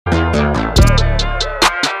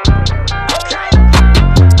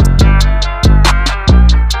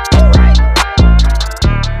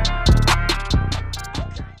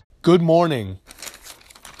Good morning,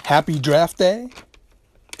 happy draft day,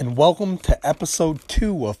 and welcome to episode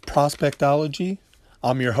 2 of Prospectology.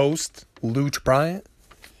 I'm your host, Luch Bryant.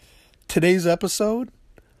 Today's episode,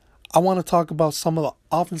 I want to talk about some of the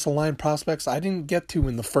offensive line prospects I didn't get to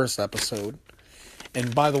in the first episode.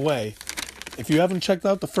 And by the way, if you haven't checked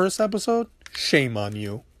out the first episode, shame on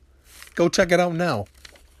you. Go check it out now.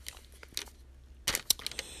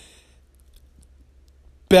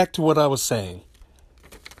 Back to what I was saying.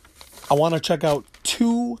 I want to check out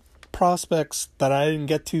 2 prospects that I didn't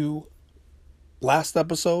get to last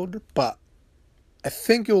episode, but I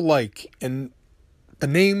think you'll like. And the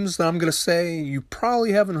names that I'm going to say you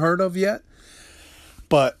probably haven't heard of yet,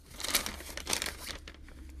 but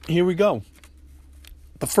here we go.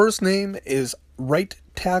 The first name is right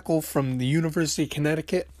tackle from the University of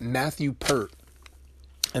Connecticut, Matthew Pert.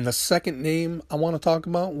 And the second name I want to talk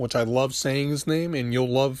about, which I love saying his name, and you'll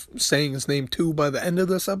love saying his name too by the end of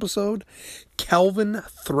this episode, Calvin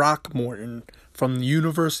Throckmorton from the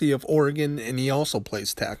University of Oregon, and he also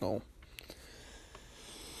plays tackle.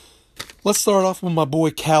 Let's start off with my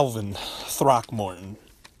boy Calvin Throckmorton.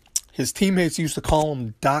 His teammates used to call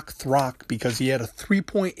him Doc Throck because he had a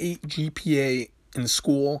 3.8 GPA in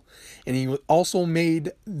school, and he also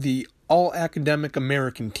made the All-Academic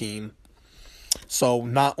American team. So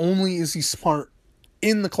not only is he smart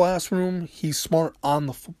in the classroom, he's smart on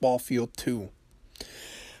the football field too.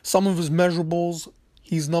 Some of his measurables,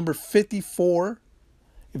 he's number 54.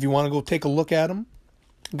 If you want to go take a look at him,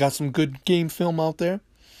 got some good game film out there.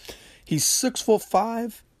 He's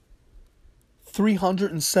 6'5",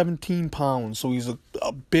 317 pounds, so he's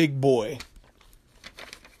a big boy,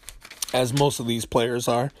 as most of these players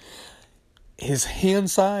are. His hand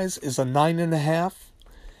size is a 9.5.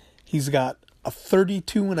 He's got a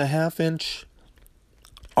 32.5-inch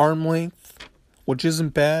arm length, which isn't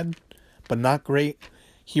bad, but not great.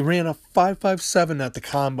 He ran a 5.57 at the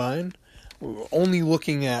combine. We're only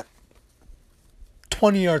looking at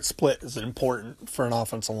 20-yard split is important for an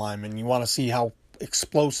offensive lineman. You want to see how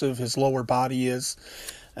explosive his lower body is,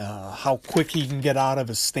 how quick he can get out of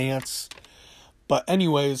his stance. But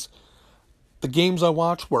anyways, the games I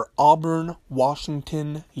watched were Auburn,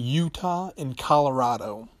 Washington, Utah, and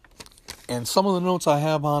Colorado. And some of the notes I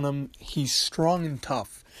have on him, he's strong and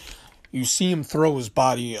tough. You see him throw his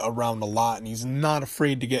body around a lot, and he's not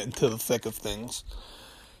afraid to get into the thick of things.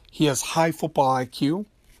 He has high football IQ.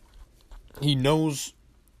 He knows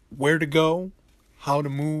where to go, how to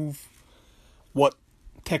move, what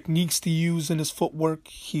techniques to use in his footwork.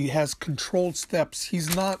 He has controlled steps.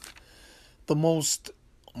 He's not the most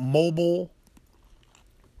mobile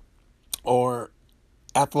or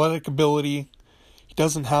athletic ability. He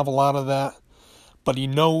doesn't have a lot of that, but he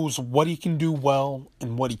knows what he can do well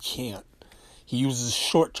and what he can't. He uses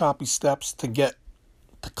short, choppy steps to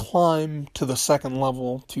climb to the second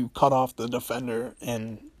level to cut off the defender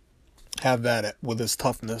and have that with his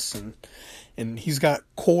toughness. And he's got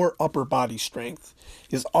core upper body strength.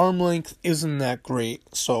 His arm length isn't that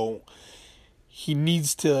great, so he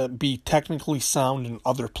needs to be technically sound in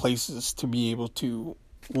other places to be able to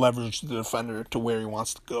leverage the defender to where he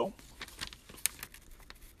wants to go.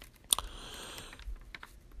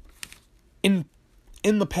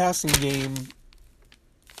 In the passing game,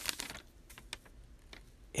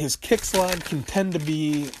 his kick slide can tend to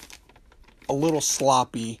be a little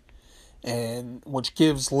sloppy, and which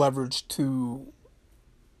gives leverage to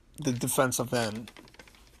the defensive end.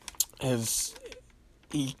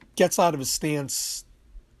 He gets out of his stance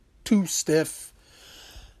too stiff,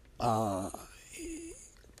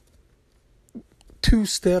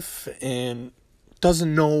 and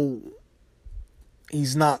doesn't know.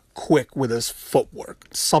 He's not quick with his footwork.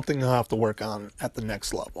 It's something he'll have to work on at the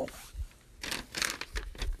next level.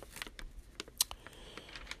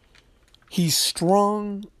 He's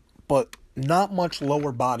strong, but not much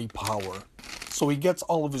lower body power. So he gets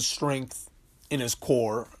all of his strength in his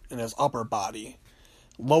core, in his upper body.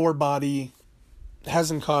 Lower body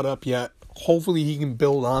hasn't caught up yet. Hopefully he can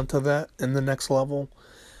build onto that in the next level.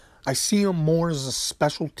 I see him more as a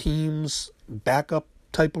special teams backup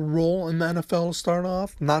type of role in the NFL to start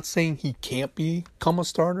off. Not saying he can't become a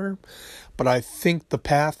starter, but I think the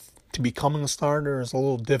path to becoming a starter is a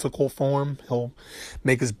little difficult for him. He'll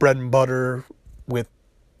make his bread and butter with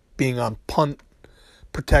being on punt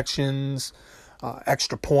protections,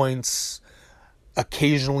 extra points,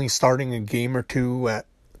 occasionally starting a game or two at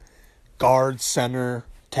guard, center,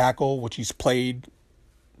 tackle, which he's played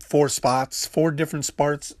 4 different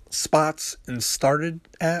spots and started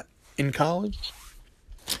at in college.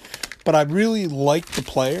 But I really like the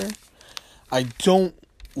player. I don't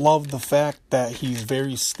love the fact that he's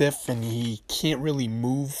very stiff and he can't really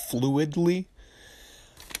move fluidly,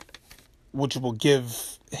 which will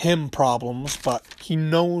give him problems, but he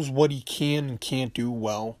knows what he can and can't do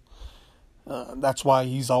well. That's why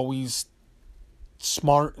he's always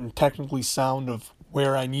smart and technically sound of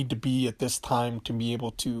where I need to be at this time to be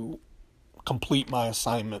able to complete my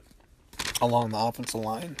assignment along the offensive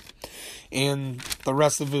line. And the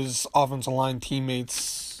rest of his offensive line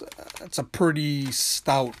teammates, it's a pretty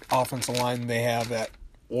stout offensive line they have at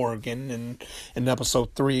Oregon. And in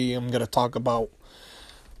episode 3, I'm going to talk about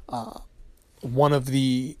one of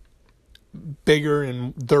the bigger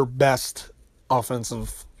and their best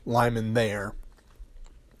offensive linemen there.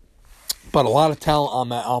 But a lot of talent on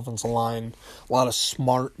that offensive line. A lot of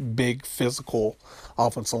smart, big, physical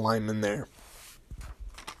offensive linemen there.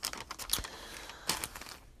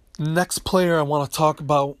 Next player I want to talk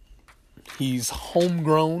about, he's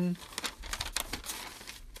homegrown.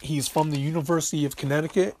 He's from the University of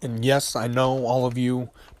Connecticut. And yes, I know all of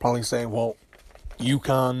you probably say, well,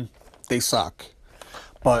 UConn, they suck.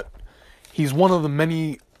 But he's one of the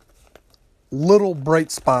many little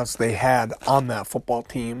bright spots they had on that football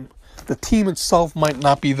team. The team itself might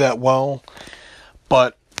not be that well,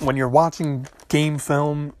 but when you're watching game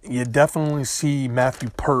film, you definitely see Matthew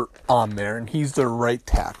Pert on there, and he's their right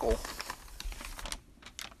tackle.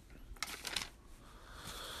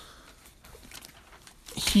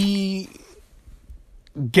 He,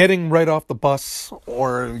 getting right off the bus,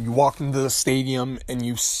 or you walk into the stadium and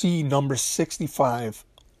you see number 65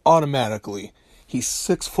 automatically. He's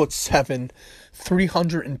 6'7",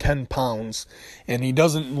 310 pounds, and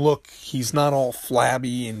he's not all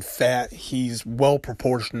flabby and fat. He's well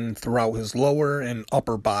proportioned throughout his lower and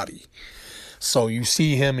upper body. So you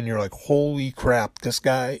see him and you're like, holy crap, this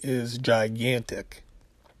guy is gigantic.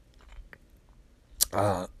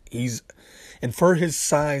 And for his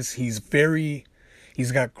size, he's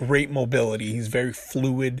got great mobility. He's very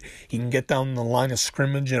fluid. He can get down the line of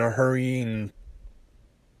scrimmage in a hurry and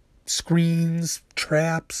screens,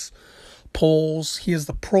 traps, pulls. He has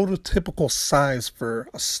the prototypical size for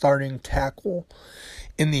a starting tackle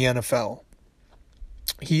in the NFL.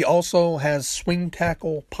 He also has swing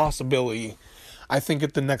tackle possibility. I think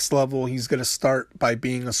at the next level, he's going to start by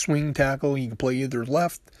being a swing tackle. He can play either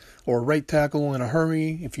left or right tackle in a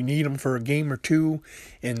hurry if you need him for a game or two,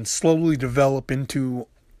 and slowly develop into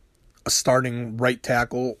a starting right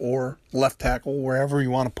tackle or left tackle, wherever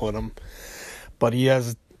you want to put him. But he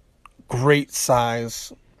has great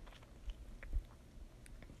size.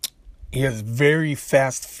 He has very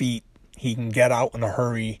fast feet. He can get out in a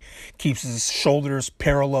hurry. Keeps his shoulders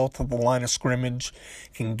parallel to the line of scrimmage.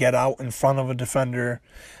 Can get out in front of a defender.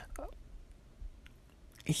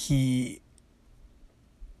 He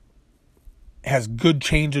has good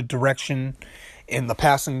change of direction in the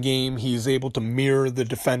passing game. He is able to mirror the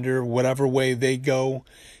defender whatever way they go.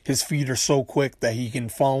 His feet are so quick that he can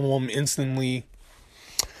follow them instantly.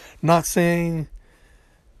 Not saying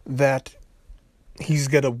that he's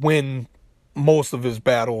going to win most of his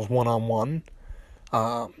battles one-on-one.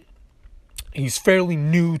 He's fairly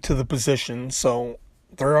new to the position, so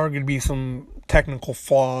there are going to be some technical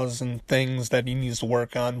flaws and things that he needs to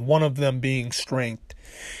work on, one of them being strength.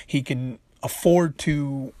 He can afford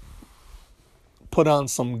to put on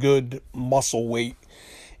some good muscle weight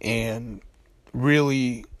and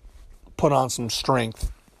really put on some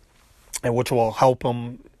strength, and which will help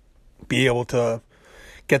him be able to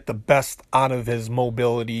get the best out of his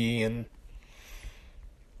mobility and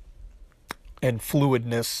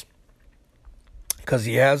fluidness, because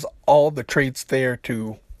he has all the traits there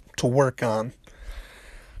to work on.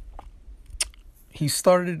 He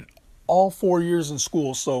started all 4 years in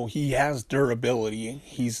school, so he has durability.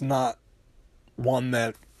 He's not one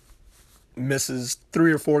that misses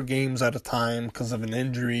 3 or 4 games at a time because of an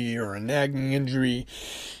injury or a nagging injury.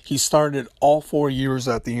 He started all 4 years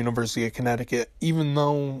at the University of Connecticut, even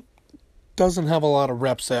though doesn't have a lot of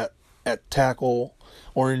reps at tackle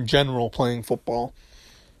or in general playing football.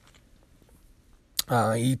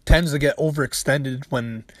 He tends to get overextended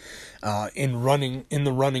when in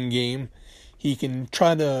the running game. He can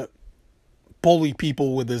try to bully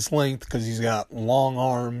people with his length because he's got long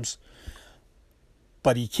arms,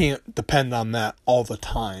 but he can't depend on that all the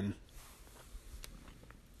time.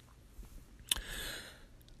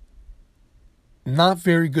 Not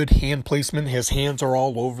very good hand placement. His hands are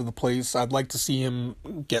all over the place. I'd like to see him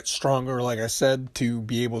get stronger, like I said, to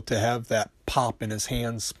be able to have that pop in his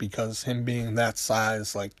hands, because him being that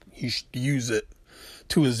size, like, he should use it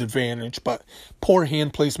to his advantage. But poor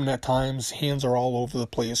hand placement at times. Hands are all over the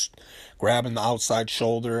place. Grabbing the outside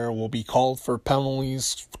shoulder will be called for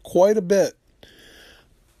penalties quite a bit.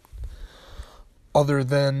 Other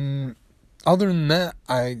than that,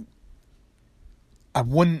 I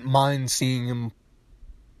wouldn't mind seeing him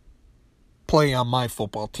play on my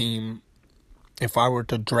football team if I were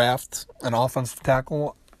to draft an offensive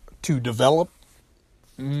tackle to develop.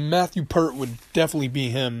 Matthew Pert would definitely be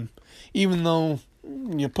him, even though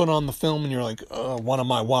you put on the film and you're like, what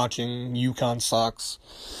am I watching? UConn sucks.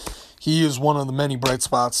 He is one of the many bright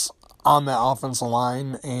spots on that offensive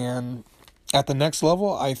line, and at the next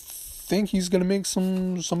level, I think he's going to make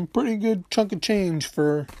some pretty good chunk of change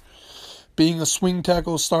for being a swing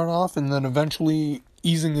tackle to start off and then eventually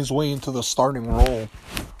easing his way into the starting role.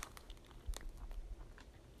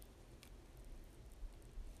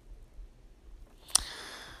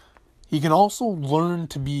 He can also learn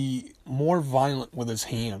to be more violent with his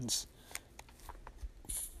hands.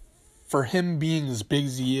 For him being as big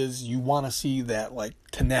as he is, you want to see that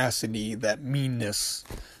tenacity, that meanness,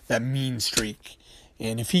 that mean streak.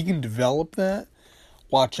 And if he can develop that,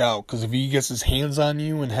 watch out. Because if he gets his hands on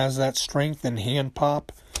you and has that strength and hand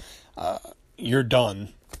pop, you're done.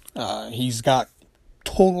 He's got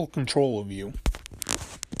total control of you.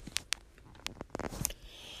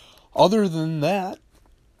 Other than that,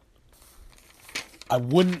 I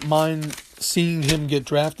wouldn't mind seeing him get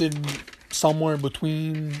drafted somewhere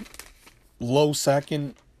between low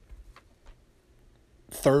second,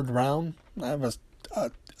 third round. I have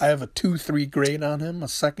a 2-3 grade on him, a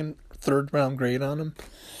second, third round grade on him.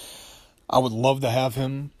 I would love to have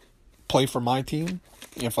him play for my team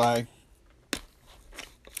if I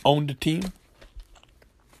owned a team.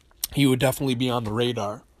 He would definitely be on the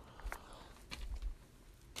radar.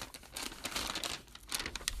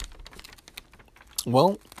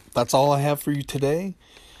 Well, that's all I have for you today.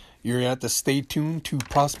 You're going to have to stay tuned to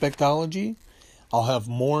Prospectology. I'll have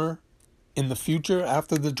more in the future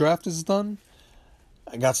after the draft is done.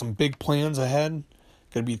 I got some big plans ahead.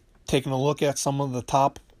 Going to be taking a look at some of the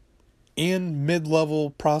top and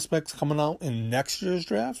mid-level prospects coming out in next year's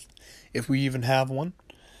draft, if we even have one.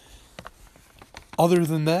 Other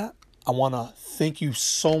than that, I want to thank you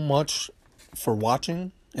so much for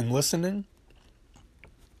watching and listening.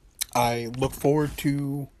 I look forward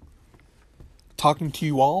to talking to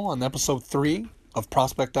you all on episode 3 of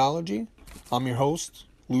Prospectology. I'm your host,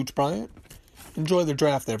 Luch Bryant. Enjoy the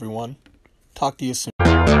draft, everyone. Talk to you soon.